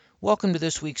Welcome to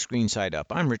this week's Green Side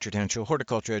Up. I'm Richard Henshaw,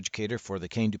 horticulture educator for the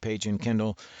Kane, DuPage, and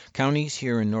Kendall counties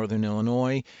here in northern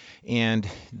Illinois. And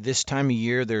this time of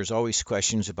year, there's always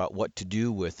questions about what to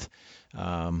do with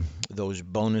those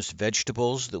bonus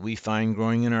vegetables that we find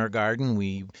growing in our garden.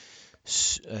 We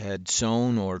had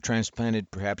sown or transplanted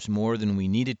perhaps more than we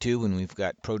needed to, and we've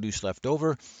got produce left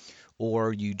over,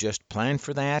 or you just plan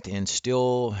for that and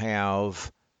still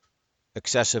have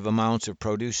excessive amounts of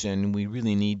produce, and we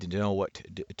really need to know what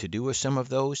to do with some of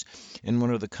those. And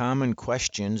one of the common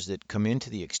questions that come into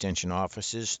the extension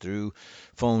offices through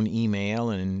phone,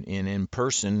 email, and in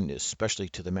person, especially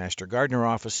to the master gardener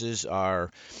offices,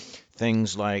 are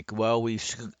things like, well,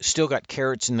 we've still got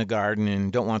carrots in the garden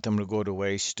and don't want them to go to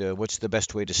waste. What's the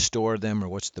best way to store them, or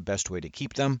what's the best way to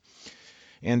keep them?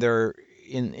 And there,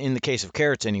 in the case of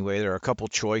carrots anyway, there are a couple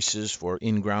choices for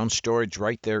in-ground storage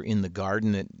right there in the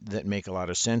garden that make a lot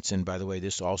of sense. And by the way,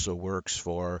 this also works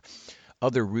for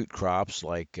other root crops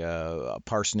like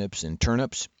parsnips and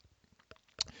turnips.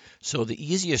 So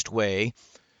the easiest way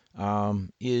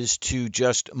is to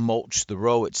just mulch the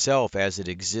row itself as it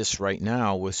exists right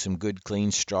now with some good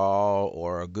clean straw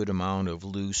or a good amount of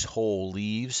loose whole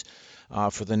leaves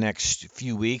for the next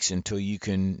few weeks until you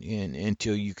can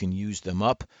use them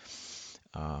up.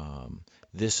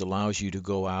 This allows you to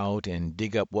go out and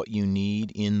dig up what you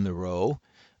need in the row,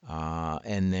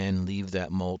 and then leave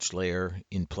that mulch layer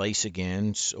in place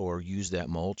again, or use that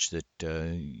mulch that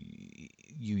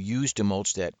you used to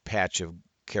mulch that patch of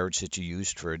carrots that you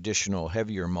used for additional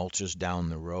heavier mulches down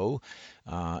the row,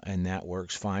 and that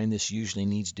works fine. This usually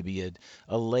needs to be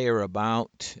a layer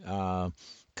about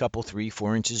couple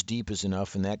 3-4 inches deep is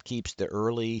enough, and that keeps the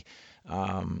early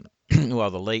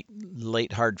well, the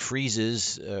late hard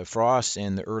freezes, frosts,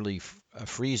 and the early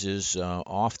freezes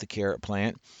off the carrot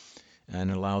plant, and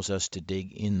allows us to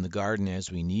dig in the garden as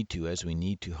we need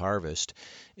to harvest.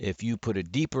 If you put a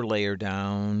deeper layer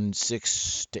down,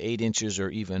 6 to 8 inches or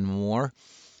even more,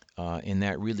 and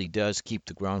that really does keep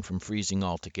the ground from freezing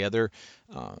altogether.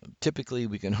 Typically,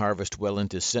 we can harvest well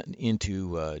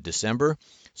into December,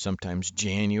 sometimes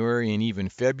January, and even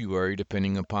February,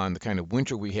 depending upon the kind of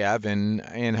winter we have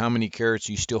and how many carrots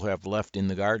you still have left in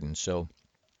the garden. So,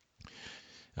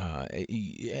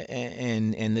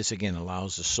 and this again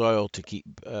allows the soil to keep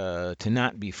to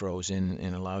not be frozen,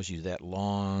 and allows you that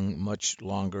much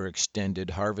longer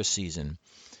extended harvest season.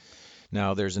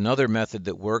 Now, there's another method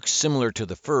that works similar to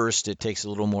the first. It takes a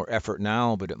little more effort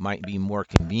now, but it might be more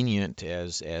convenient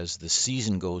as the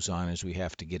season goes on, as we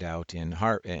have to get out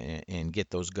and get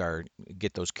those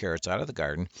carrots out of the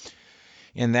garden.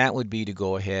 And that would be to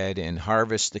go ahead and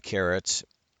harvest the carrots,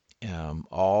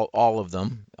 all of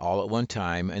them, all at one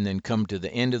time, and then come to the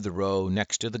end of the row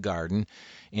next to the garden,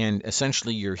 and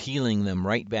essentially you're healing them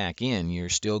right back in. You're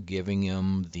still giving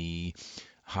them the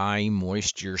high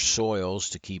moisture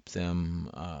soils to keep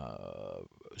them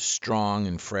strong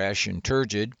and fresh and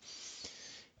turgid.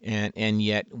 And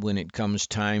yet, when it comes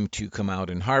time to come out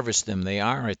and harvest them, they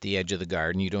are at the edge of the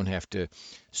garden. You don't have to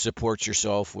support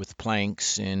yourself with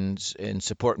planks and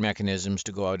support mechanisms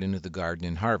to go out into the garden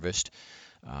and harvest.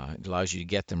 It allows you to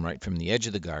get them right from the edge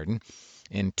of the garden.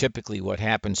 And typically what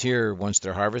happens here, once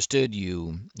they're harvested,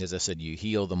 as I said, you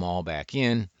heal them all back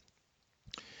in.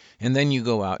 And then you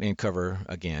go out and cover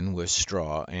again with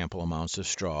straw, ample amounts of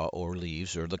straw or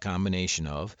leaves, or the combination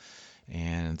of.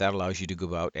 And that allows you to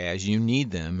go out as you need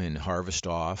them and harvest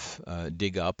off,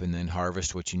 dig up, and then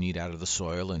harvest what you need out of the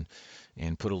soil,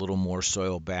 and put a little more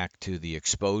soil back to the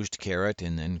exposed carrot,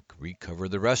 and then recover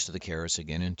the rest of the carrots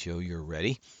again until you're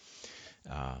ready.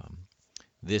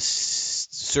 This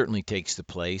certainly takes the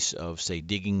place of, say,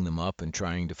 digging them up and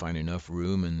trying to find enough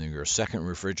room in your second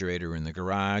refrigerator in the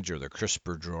garage or the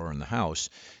crisper drawer in the house,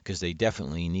 because they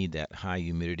definitely need that high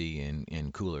humidity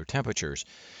and cooler temperatures.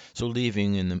 So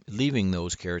leaving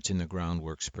those carrots in the ground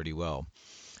works pretty well.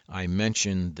 I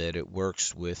mentioned that it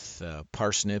works with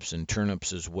parsnips and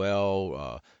turnips as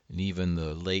well, and even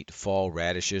the late fall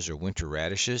radishes or winter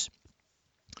radishes.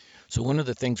 So one of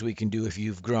the things we can do, if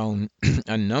you've grown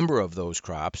a number of those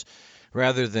crops,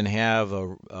 rather than have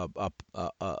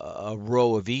a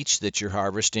row of each that you're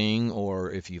harvesting,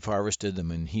 or if you've harvested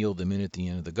them and healed them in at the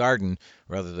end of the garden,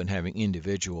 rather than having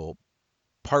individual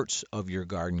parts of your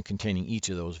garden containing each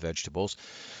of those vegetables,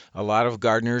 a lot of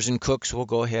gardeners and cooks will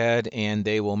go ahead and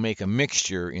they will make a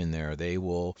mixture in there. They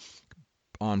will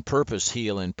on purpose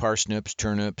heal in parsnips,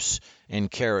 turnips, and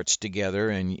carrots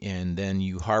together, and then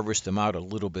you harvest them out a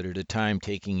little bit at a time,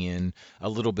 taking in a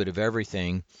little bit of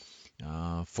everything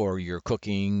for your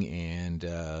cooking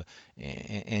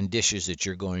and dishes that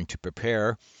you're going to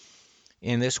prepare.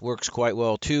 And this works quite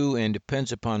well too, and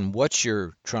depends upon what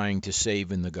you're trying to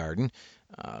save in the garden.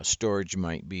 Storage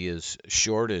might be as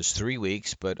short as 3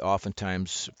 weeks, but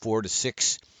oftentimes 4 to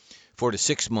 6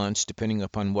 months, depending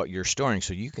upon what you're storing.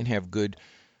 So you can have good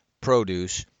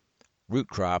produce, root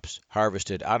crops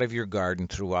harvested out of your garden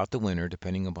throughout the winter,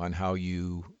 depending upon how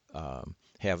you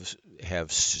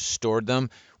have stored them,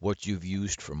 what you've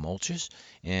used for mulches,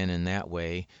 and in that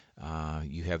way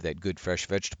you have that good fresh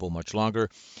vegetable much longer.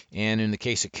 And in the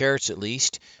case of carrots, at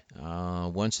least,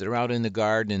 once they're out in the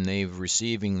garden and they're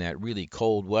receiving that really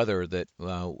cold weather that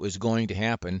is going to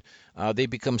happen, they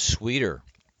become sweeter.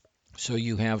 So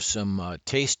you have some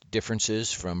taste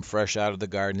differences from fresh out of the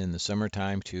garden in the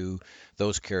summertime to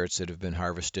those carrots that have been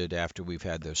harvested after we've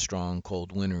had the strong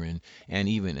cold winter and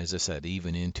even, as I said,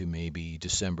 even into maybe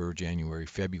December, January,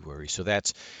 February. So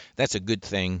that's a good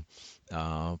thing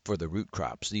for the root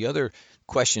crops. The other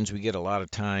questions we get a lot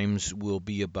of times will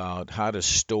be about how to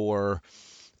store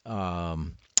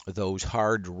um, those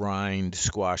hard rind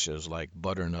squashes like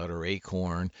butternut or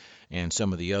acorn and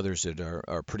some of the others that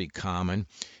are pretty common.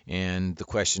 And the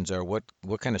questions are what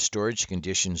kind of storage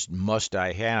conditions must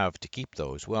I have to keep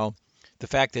those? Well, the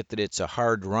fact that it's a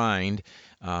hard rind,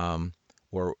 um,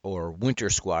 or winter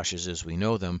squashes as we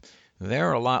know them,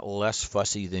 they're a lot less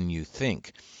fussy than you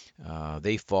think.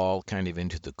 They fall kind of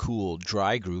into the cool,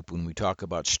 dry group when we talk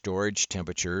about storage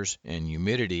temperatures and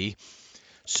humidity.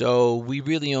 So we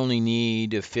really only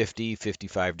need 50,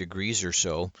 55 degrees or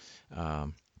so.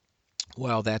 Um,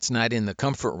 well, that's not in the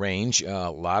comfort range. A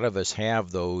lot of us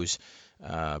have those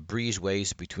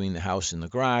breezeways between the house and the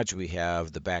garage. We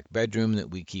have the back bedroom that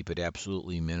we keep at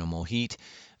absolutely minimal heat.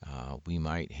 We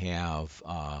might have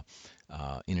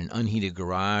in an unheated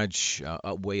garage,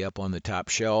 way up on the top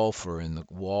shelf or in the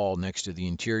wall next to the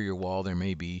interior wall, there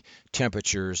may be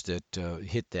temperatures that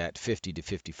hit that 50 to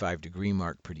 55 degree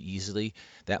mark pretty easily.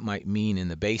 That might mean in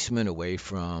the basement, away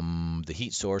from the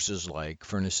heat sources like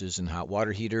furnaces and hot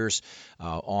water heaters,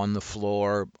 on the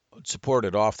floor,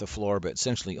 supported off the floor, but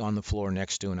essentially on the floor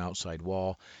next to an outside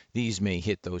wall. These may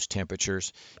hit those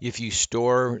temperatures. If you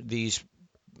store these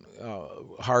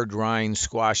hard rind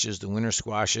squashes, the winter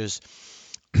squashes,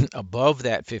 above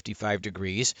that 55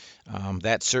 degrees,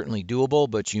 that's certainly doable,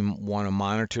 but you want to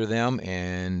monitor them,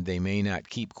 and they may not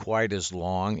keep quite as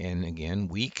long, and again,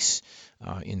 weeks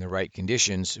in the right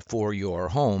conditions for your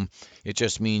home. It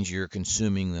just means you're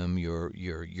consuming them, you're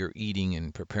eating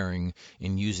and preparing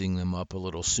and using them up a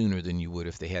little sooner than you would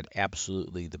if they had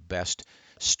absolutely the best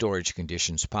storage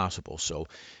conditions possible. So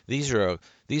these are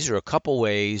a couple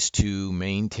ways to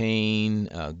maintain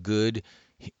good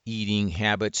eating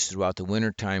habits throughout the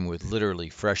wintertime with literally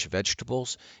fresh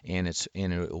vegetables, and it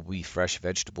will be fresh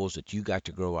vegetables that you got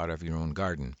to grow out of your own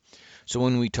garden. So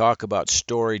when we talk about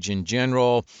storage in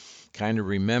general, kind of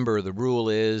remember the rule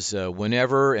is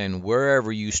whenever and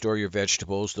wherever you store your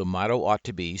vegetables, the motto ought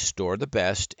to be store the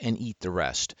best and eat the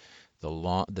rest.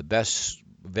 The best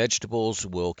vegetables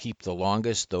will keep the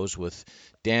longest. Those with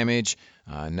damage,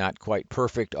 not quite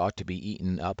perfect, ought to be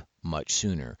eaten up much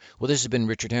sooner. Well, this has been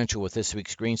Richard Henschel with this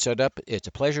week's Green Setup. It's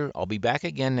a pleasure. I'll be back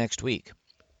again next week.